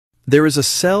There is a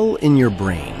cell in your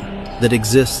brain that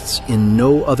exists in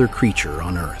no other creature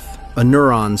on Earth. A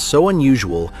neuron so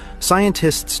unusual,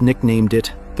 scientists nicknamed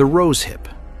it the Rosehip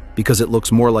because it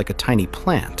looks more like a tiny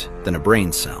plant than a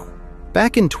brain cell.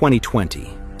 Back in 2020,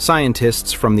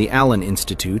 scientists from the Allen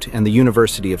Institute and the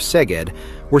University of Szeged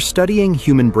were studying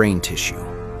human brain tissue.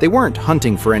 They weren't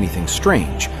hunting for anything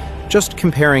strange, just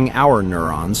comparing our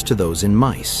neurons to those in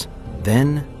mice.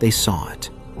 Then they saw it.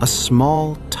 A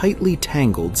small, tightly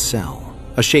tangled cell.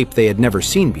 A shape they had never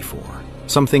seen before.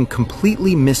 Something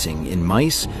completely missing in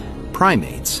mice,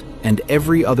 primates, and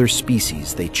every other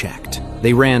species they checked.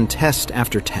 They ran test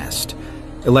after test.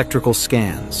 Electrical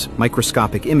scans,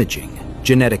 microscopic imaging,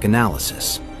 genetic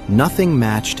analysis. Nothing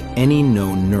matched any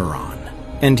known neuron.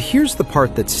 And here's the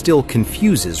part that still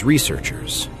confuses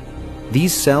researchers.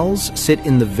 These cells sit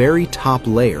in the very top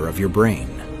layer of your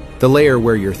brain. The layer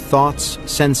where your thoughts,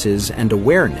 senses, and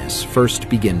awareness first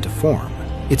begin to form.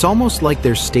 It's almost like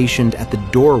they're stationed at the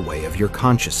doorway of your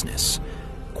consciousness,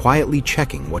 quietly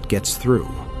checking what gets through.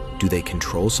 Do they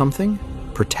control something?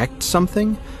 Protect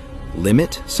something?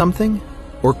 Limit something?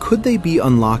 Or could they be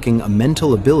unlocking a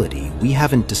mental ability we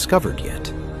haven't discovered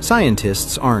yet?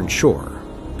 Scientists aren't sure,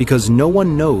 because no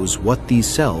one knows what these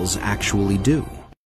cells actually do.